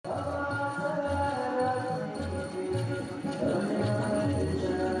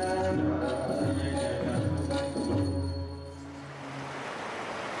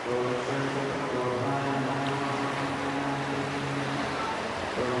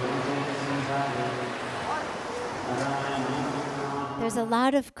There's a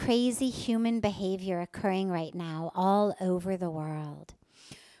lot of crazy human behavior occurring right now all over the world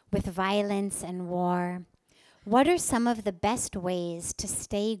with violence and war. What are some of the best ways to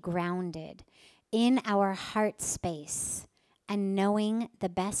stay grounded in our heart space and knowing the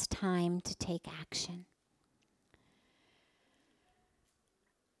best time to take action?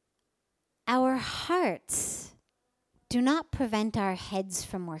 Our hearts do not prevent our heads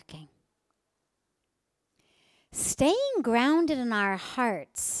from working. Staying grounded in our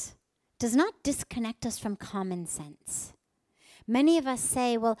hearts does not disconnect us from common sense. Many of us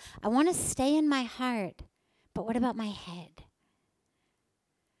say, well, I want to stay in my heart, but what about my head?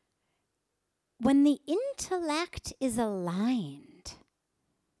 When the intellect is aligned,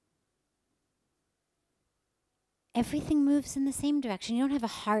 everything moves in the same direction. You don't have a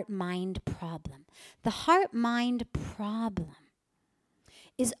heart-mind problem. The heart-mind problem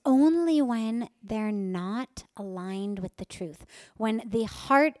is only when they're not aligned with the truth. When the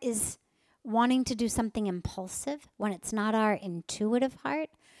heart is wanting to do something impulsive, when it's not our intuitive heart,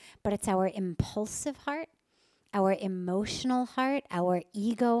 but it's our impulsive heart, our emotional heart, our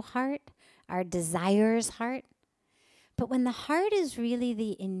ego heart, our desires heart. But when the heart is really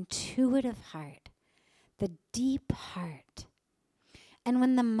the intuitive heart, the deep heart, and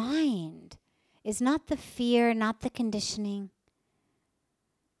when the mind is not the fear, not the conditioning,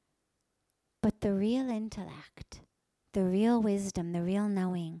 but the real intellect, the real wisdom, the real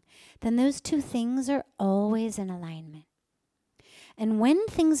knowing, then those two things are always in alignment. And when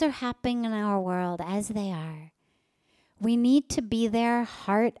things are happening in our world as they are, we need to be there,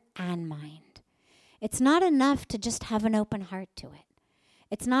 heart and mind. It's not enough to just have an open heart to it.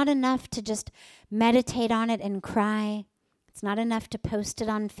 It's not enough to just meditate on it and cry. It's not enough to post it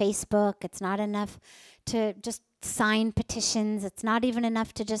on Facebook. It's not enough to just sign petitions. It's not even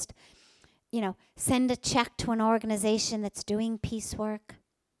enough to just send a check to an organization that's doing peace work.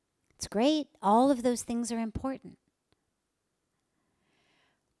 It's great. All of those things are important.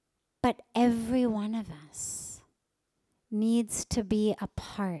 But every one of us needs to be a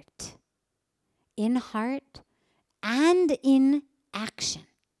part in heart and in action.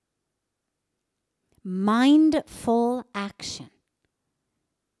 Mindful action.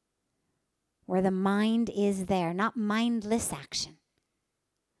 Where the mind is there, not mindless action.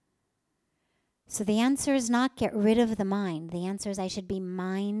 So the answer is not get rid of the mind. The answer is I should be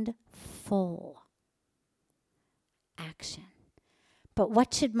mindful action. But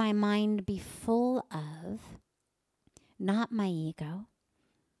what should my mind be full of? Not my ego.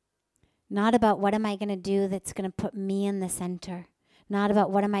 Not about what am I going to do that's going to put me in the center. Not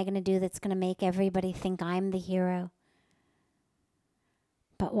about what am I going to do that's going to make everybody think I'm the hero.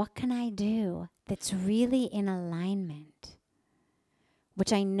 But what can I do that's really in alignment?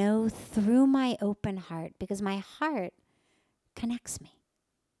 Which I know through my open heart, because my heart connects me.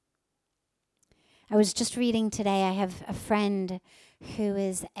 I was just reading today, I have a friend who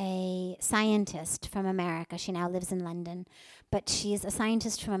is a scientist from America. She now lives in London, but she's a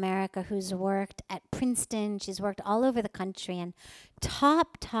scientist from America who's worked at Princeton. She's worked all over the country in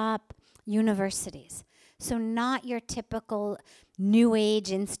top universities. So not your typical New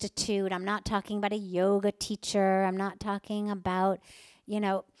Age institute. I'm not talking about a yoga teacher. I'm not talking about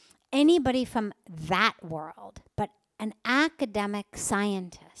anybody from that world, but an academic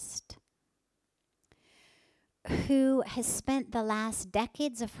scientist who has spent the last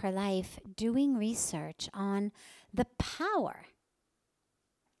decades of her life doing research on the power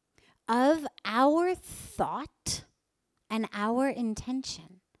of our thought and our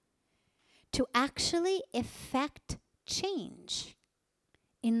intention to actually effect change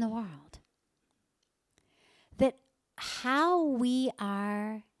in the world. That how we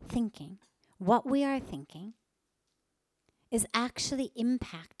are thinking, what we are thinking, is actually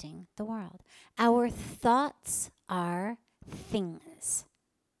impacting the world. Our thoughts are things.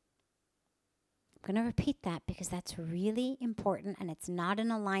 I'm going to repeat that because that's really important and it's not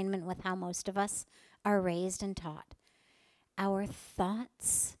in alignment with how most of us are raised and taught. Our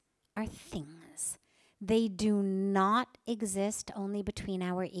thoughts are things. They do not exist only between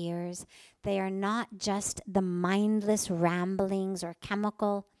our ears. They are not just the mindless ramblings or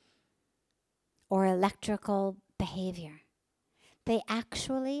chemical or electrical behavior. They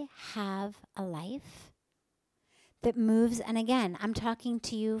actually have a life that moves, and again, I'm talking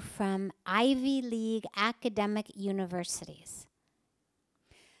to you from Ivy League academic universities,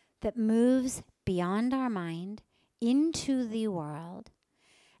 that moves beyond our mind into the world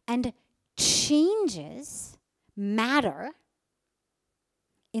and changes matter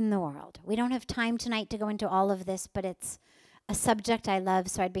in the world. We don't have time tonight to go into all of this, but it's a subject I love,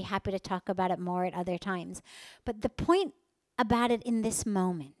 so I'd be happy to talk about it more at other times. But the point about it in this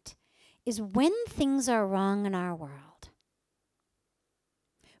moment is when things are wrong in our world,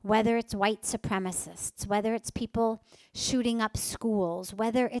 whether it's white supremacists, whether it's people shooting up schools,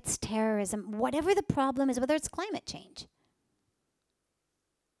 whether it's terrorism, whatever the problem is, whether it's climate change,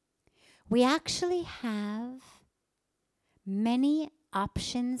 we actually have many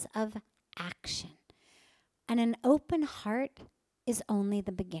options of action. And an open heart is only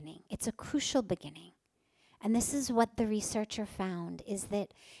the beginning. It's a crucial beginning. And this is what the researcher found, is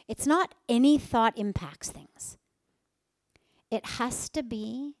that it's not any thought impacts things. It has to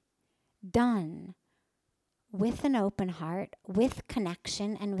be done with an open heart, with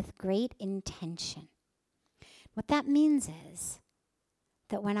connection, and with great intention. What that means is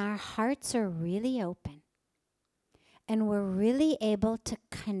that when our hearts are really open and we're really able to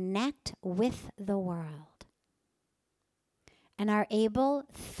connect with the world and are able,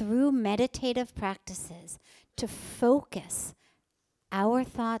 through meditative practices, to focus our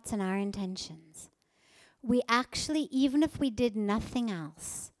thoughts and our intentions, we actually, even if we did nothing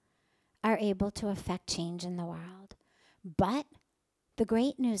else, are able to affect change in the world. But the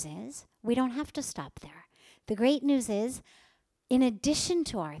great news is we don't have to stop there. The great news is, in addition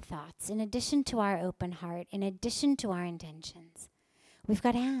to our thoughts, in addition to our open heart, in addition to our intentions, we've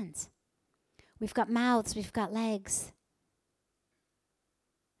got hands, we've got mouths, we've got legs,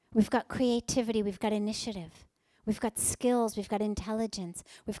 we've got creativity, we've got initiative, we've got skills, we've got intelligence,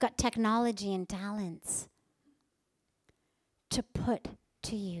 we've got technology and talents to put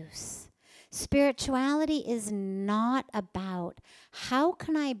to use. Spirituality is not about how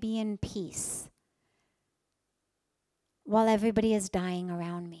can I be in peace while everybody is dying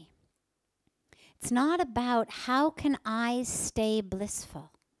around me. It's not about how can I stay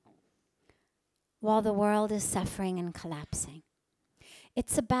blissful while the world is suffering and collapsing.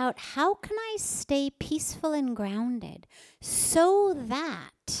 It's about how can I stay peaceful and grounded so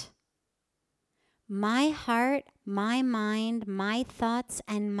that my heart, my mind, my thoughts,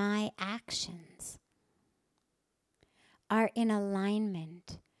 and my actions are in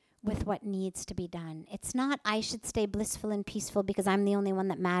alignment with what needs to be done. It's not I should stay blissful and peaceful because I'm the only one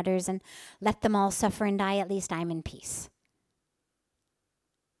that matters and let them all suffer and die, at least I'm in peace.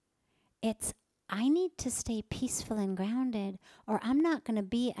 It's I need to stay peaceful and grounded or I'm not going to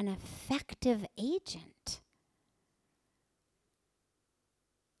be an effective agent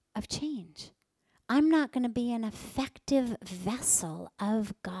of change. I'm not going to be an effective vessel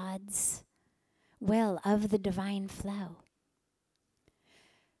of God's will, of the divine flow.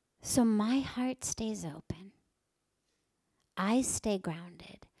 So my heart stays open. I stay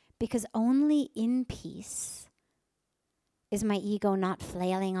grounded because only in peace is my ego not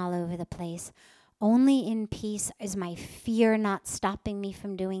flailing all over the place. Only in peace is my fear not stopping me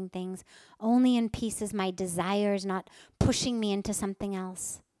from doing things. Only in peace is my desires not pushing me into something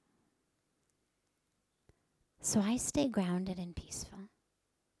else. So I stay grounded and peaceful.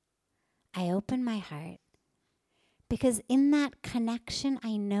 I open my heart because in that connection,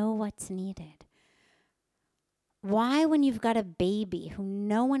 I know what's needed. Why, when you've got a baby who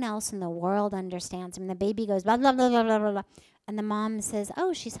no one else in the world understands, and the baby goes blah, blah, blah, blah, blah, blah, blah, and the mom says,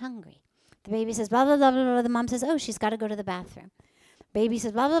 oh, she's hungry. The baby says blah, blah, blah, blah, blah, the mom says, oh, she's got to go to the bathroom. Baby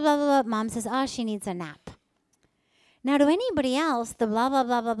says blah, blah, blah, blah, blah, mom says, oh, she needs a nap. Now, to anybody else, the blah, blah,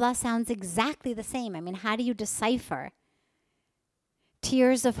 blah, blah, blah sounds exactly the same. I mean, how do you decipher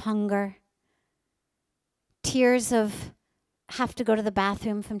tears of hunger, tears of have to go to the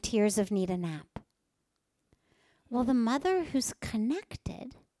bathroom from tears of need a nap? Well, the mother who's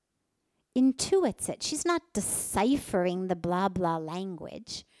connected intuits it. She's not deciphering the blah, blah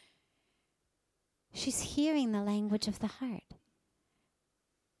language. She's hearing the language of the heart.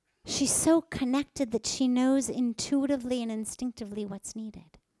 She's so connected that she knows intuitively and instinctively what's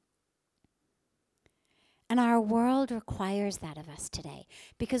needed. And our world requires that of us today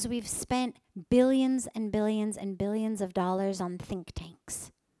because we've spent billions and billions and billions of dollars on think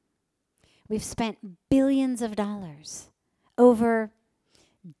tanks. We've spent billions of dollars over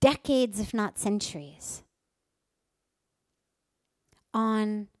decades, if not centuries,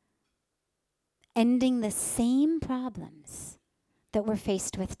 on ending the same problems that we're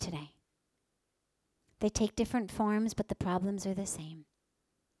faced with today. They take different forms, but the problems are the same.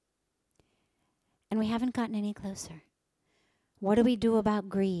 And we haven't gotten any closer. What do we do about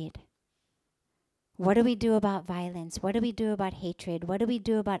greed? What do we do about violence? What do we do about hatred? What do we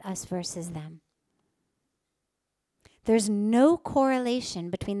do about us versus them? There's no correlation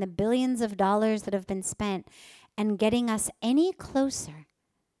between the billions of dollars that have been spent and getting us any closer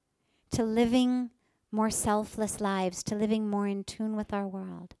to living more selfless lives, to living more in tune with our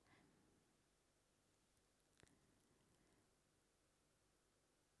world.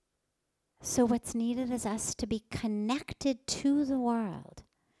 So what's needed is us to be connected to the world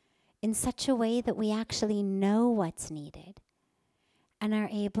in such a way that we actually know what's needed and are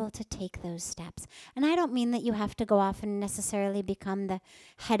able to take those steps. And I don't mean that you have to go off and necessarily become the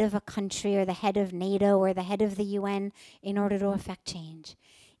head of a country or the head of NATO or the head of the UN in order to affect change.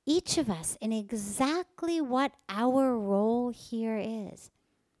 Each of us in exactly what our role here is,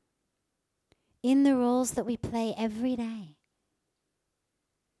 in the roles that we play every day,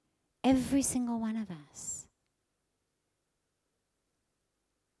 every single one of us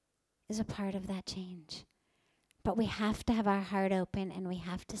is a part of that change. But we have to have our heart open and we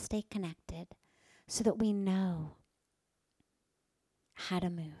have to stay connected so that we know how to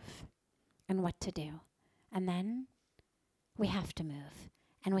move and what to do. And then we have to move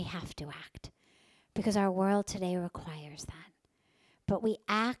and we have to act because our world today requires that. But we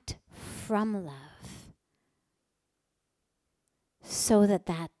act from love so that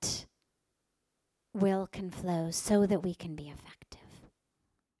that will can flow, so that we can be effective.